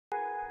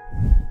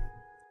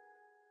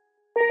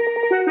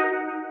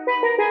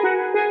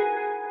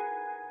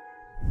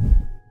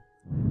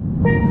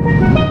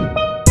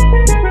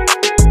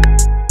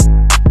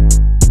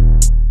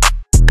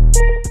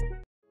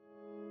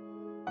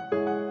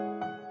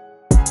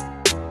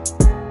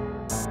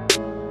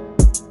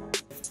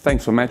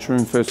thanks for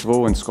Matchroom, first of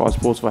all, and Sky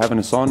Sports for having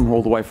us on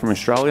all the way from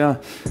Australia.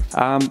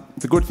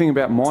 The good thing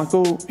about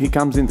Michael, he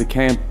comes into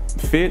camp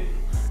fit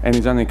and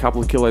he's only a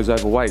couple of kilos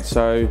overweight,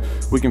 so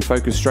we can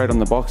focus straight on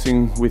the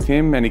boxing with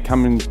him, and he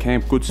come in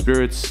camp good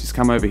spirits. He's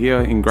come over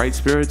here in great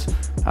spirits.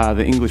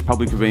 The English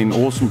public have been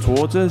awesome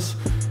towards us.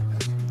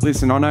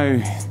 Listen, I know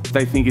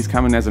they think he's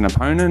coming as an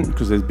opponent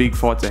because there's big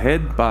fights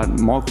ahead, but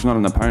Michael's not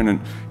an opponent.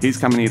 He's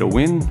coming here to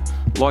win,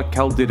 like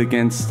Kell did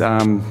against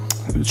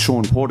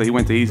Sean Porter. He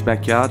went to his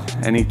backyard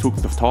and he took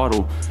the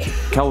title.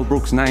 Kell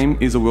Brook's name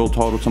is a world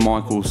title to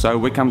Michael, so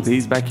we're coming to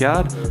his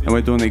backyard and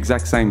we're doing the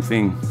exact same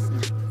thing.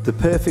 The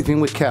perfect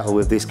thing with Kell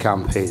with this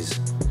camp is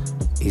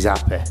he's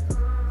happy,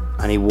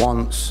 and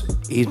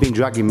he's been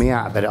dragging me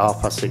out of bed at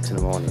 6:30 in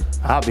the morning.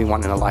 I've been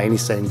wanting to lie and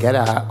he's saying, get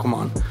out, come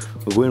on.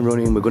 We're going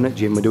running, we're going to the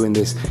gym, we're doing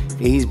this.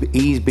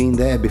 He's been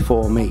there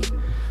before me.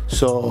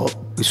 So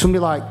with somebody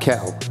like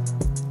Kell,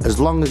 as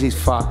long as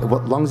he's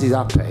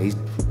happy, he's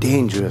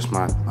dangerous,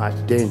 man,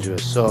 like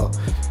dangerous. So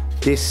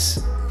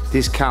this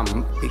camp,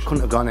 it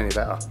couldn't have gone any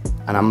better.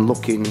 And I'm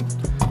looking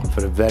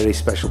for a very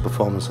special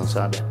performance on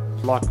Saturday.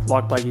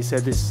 Like Blakey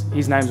said,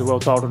 his name's a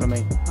world title to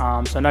me.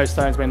 So no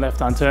stone's been left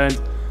unturned.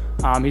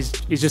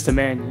 He's just a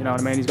man, you know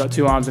what I mean? He's got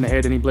 2 arms and a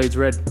head and he bleeds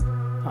red.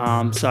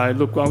 So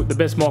look, the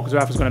best Michael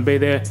Zerafa is going to be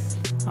there,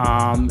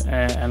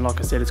 and like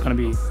I said, it's going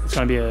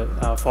to be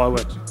a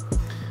fireworks.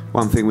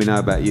 One thing we know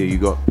about you,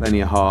 you've got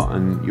plenty of heart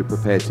and you're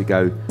prepared to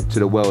go to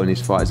the well in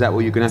this fight. Is that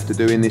what you're going to have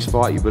to do in this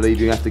fight? You believe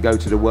you have to go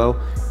to the well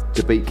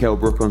to beat Kell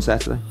Brook on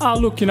Saturday?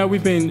 Look, you know,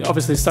 we've been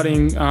obviously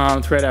studying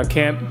throughout our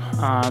camp.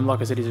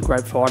 Like I said, he's a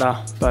great fighter,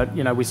 but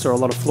you know, we saw a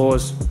lot of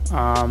flaws.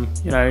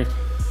 You know,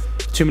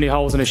 too many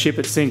holes in a ship,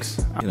 it sinks.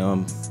 You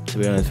know, to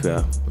be honest with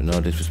you, with no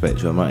disrespect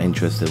to you, I'm not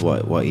interested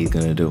what he's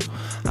going to do.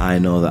 I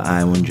know that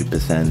I'm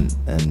 100%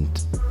 and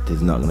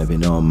there's not going to be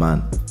no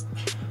man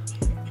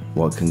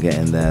what can get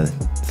in there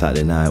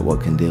Saturday night, what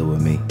can deal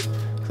with me.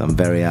 So I'm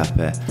very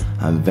happy,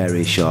 I'm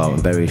very sharp,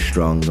 I'm very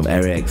strong, I'm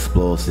very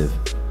explosive.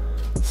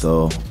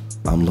 So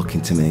I'm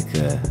looking to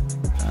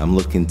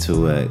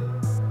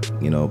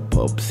you know,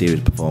 put a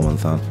serious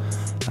performance on,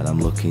 and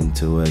I'm looking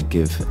to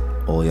give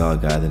all your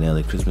guys an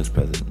early Christmas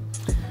present.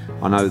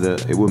 I know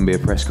that it wouldn't be a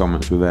press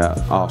conference without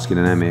asking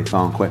an Amir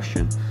Khan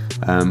question.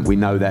 We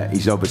know that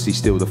he's obviously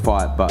still the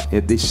fight, but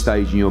at this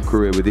stage in your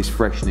career with this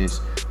freshness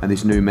and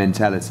this new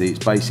mentality,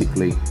 it's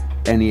basically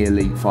any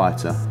elite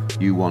fighter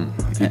you want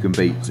if you can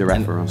beat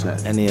Zerafa on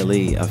Saturday. Any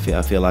elite,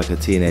 I feel like a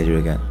teenager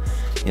again.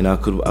 You know,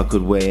 I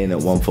could weigh in at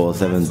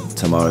 147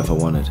 tomorrow if I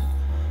wanted.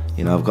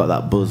 You know, I've got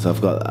that buzz.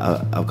 I've got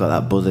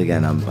that buzz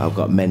again. I've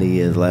got many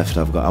years left.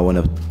 I want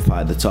to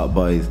fight the top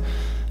boys.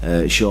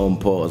 Sean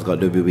Porter's got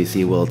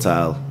WBC world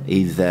title.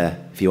 He's there.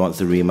 If he wants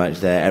a rematch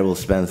there, Errol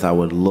Spence, I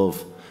would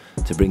love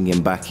to bring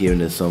him back here in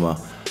the summer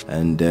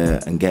and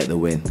get the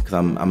win, because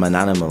I'm an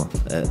animal.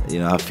 You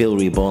know, I feel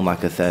reborn,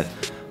 like I said.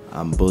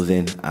 I'm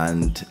buzzing,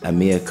 and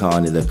Amir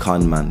Khan is a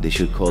con man. They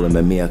should call him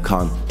Amir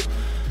Khan,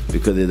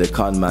 because he's a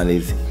con man.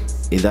 He's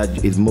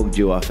mugged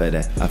you off,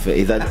 Eddie.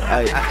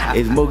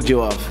 He's mugged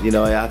you off. You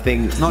know, I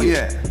think. Not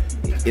yet.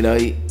 You know,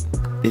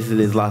 this is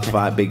his last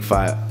fight, big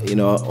fight. You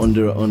know,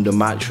 under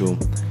Matchroom,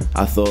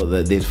 I thought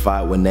that this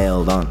fight were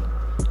nailed on.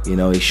 You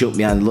know, he shook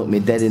me and looked me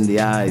dead in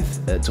the eyes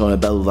at Tony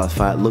Bell's last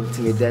fight. Looked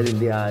me dead in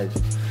the eyes,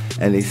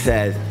 and he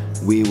said,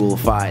 "We will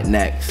fight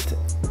next."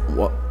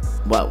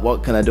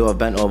 What can I do? I've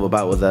bent over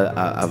backwards.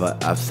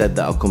 I've said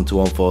that I'll come to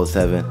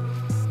 147.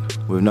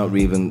 We've not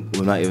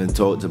even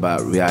talked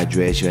about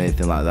rehydration or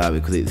anything like that,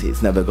 because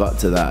it's never got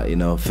to that. You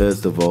know,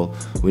 first of all,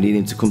 we need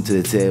him to come to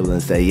the table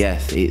and say,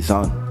 yes, it's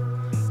on,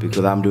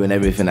 because I'm doing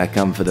everything I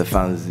can for the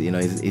fans. You know,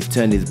 he's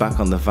turned his back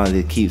on the fans.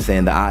 He keeps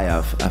saying that I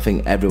have. I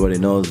think everybody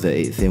knows that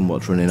it's him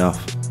what's running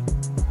off.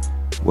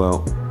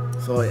 Well,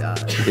 so yeah.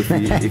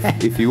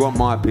 if you want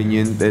my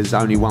opinion, there's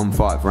only one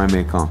fight for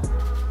Amir Khan,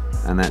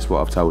 and that's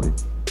what I've told him,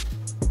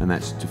 and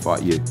that's to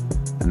fight you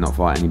and not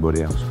fight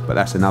anybody else. But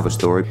that's another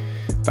story.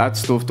 That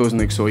stuff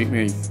doesn't excite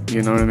me,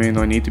 you know what I mean?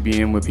 I need to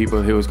be in with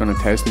people who is going to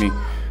test me,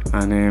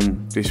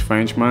 and this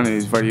Frenchman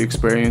is very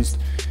experienced.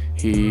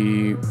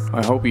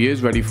 I hope he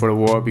is ready for the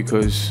war,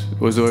 because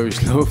us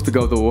Irish love to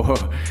go to war,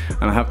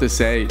 and I have to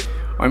say,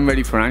 I'm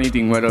ready for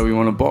anything, whether we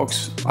want to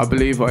box. I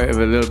believe I have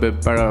a little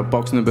bit better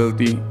boxing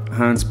ability,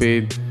 hand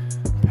speed,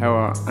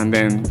 power, and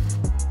then,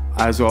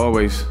 as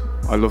always,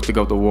 I love to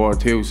go to war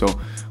too, so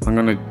I'm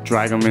going to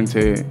drag him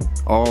into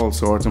all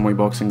sorts of my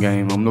boxing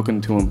game. I'm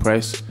looking to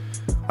impress.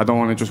 I don't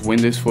want to just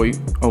win this fight,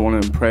 I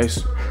want to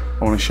impress.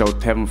 I want to show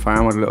Tevin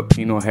Farmer with a little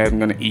peanut head. I'm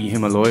going to eat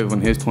him alive when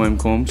his time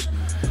comes.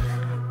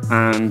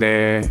 And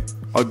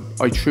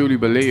I truly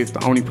believe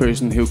the only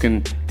person who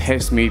can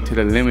test me to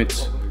the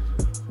limits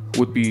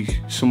would be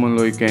someone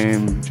like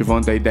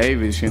Gervonta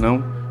Davis, you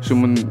know?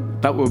 Someone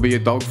that will be a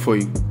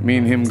dogfight. Me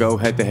and him go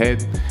head to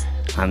head,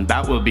 and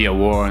that will be a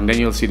war, and then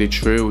you'll see the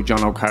true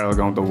John O'Carroll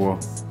going to war.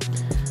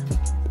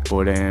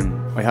 But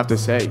I have to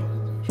say,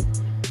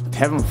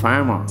 Tevin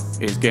Farmer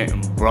is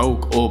getting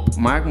broke up.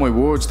 Mark my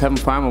words, Tevin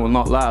Farmer will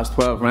not last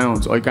 12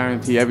 rounds. I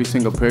guarantee every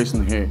single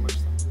person here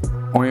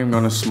I am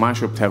gonna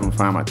smash up Tevin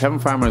Farmer.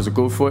 Tevin Farmer is a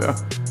good fighter,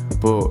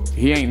 but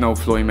he ain't no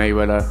Floyd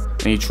Mayweather,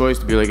 and he tries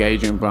to be like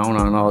Adrian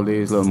Broner and all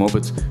these little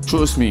muppets.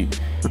 Trust me,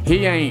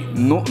 he ain't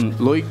nothing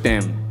like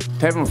them.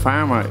 Tevin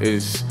Farmer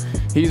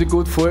he's a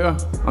good fighter.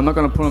 I'm not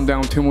gonna put him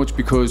down too much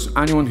because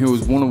anyone who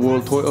has won a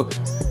world title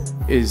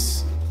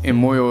is, in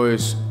my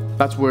eyes,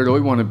 that's where I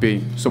want to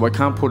be. So I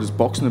can't put his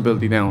boxing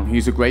ability down.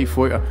 He's a great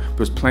fighter, but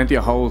there's plenty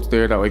of holes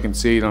there that I can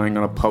see that I'm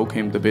gonna poke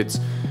him to bits,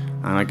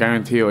 and I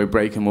guarantee you I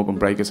break him up and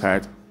break his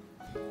heart.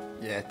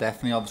 Yeah,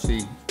 definitely.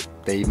 Obviously,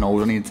 Dave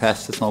knows I need to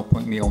test. It's no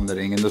point in me on the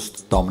ring and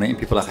just dominating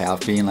people like I have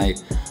been. Like,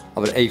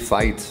 I've had 8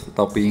 fights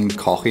without being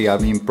cocky. I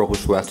haven't even broke a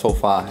sweat so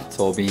far. It's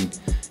all been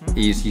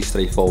easy,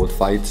 straightforward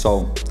fights.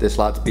 So this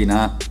lad's been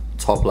at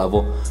top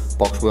level,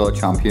 box world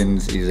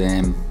champions. He's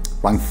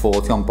ranked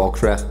 40 on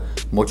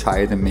BoxRec, much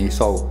higher than me.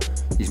 So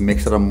he's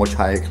mixed at a much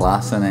higher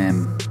class. And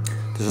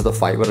this is the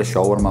fight where I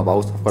show what I'm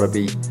about. I've got to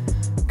be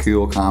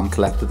cool, calm,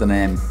 collected,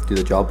 and do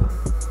the job.